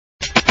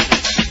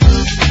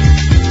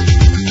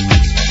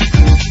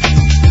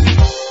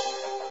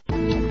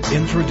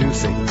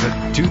Introducing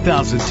the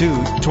 2002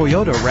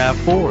 Toyota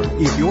RAV4.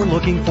 If you're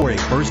looking for a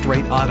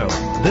first-rate auto,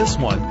 this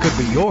one could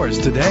be yours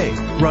today.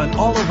 Run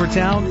all over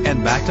town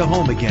and back to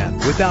home again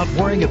without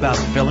worrying about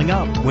filling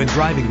up when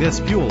driving this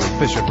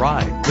fuel-efficient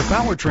ride. The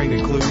powertrain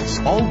includes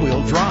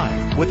all-wheel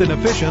drive with an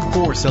efficient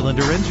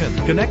 4-cylinder engine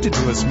connected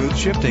to a smooth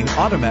shifting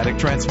automatic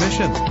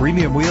transmission.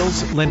 Premium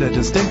wheels lend a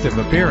distinctive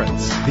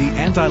appearance. The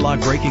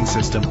anti-lock braking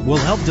system will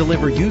help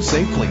deliver you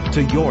safely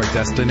to your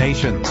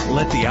destination.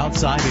 Let the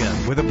outside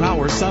in with a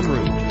power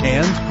sunroof.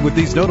 And with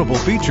these notable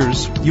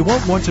features, you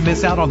won't want to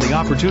miss out on the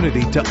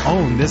opportunity to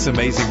own this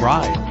amazing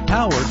ride.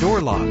 Power door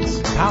locks,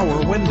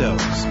 power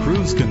windows,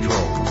 cruise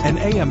control, an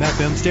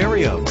AM/FM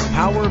stereo,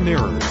 power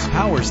mirrors,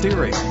 power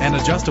steering, and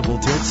adjustable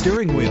tilt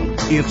steering wheel.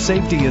 If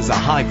safety is a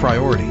high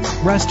priority,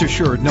 rest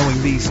assured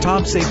knowing these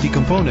top safety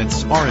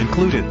components are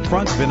included: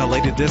 front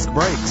ventilated disc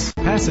brakes,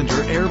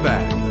 passenger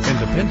airbag,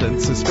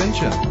 independent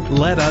suspension.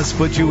 Let us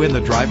put you in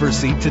the driver's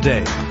seat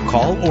today.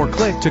 Call or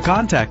click to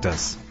contact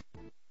us.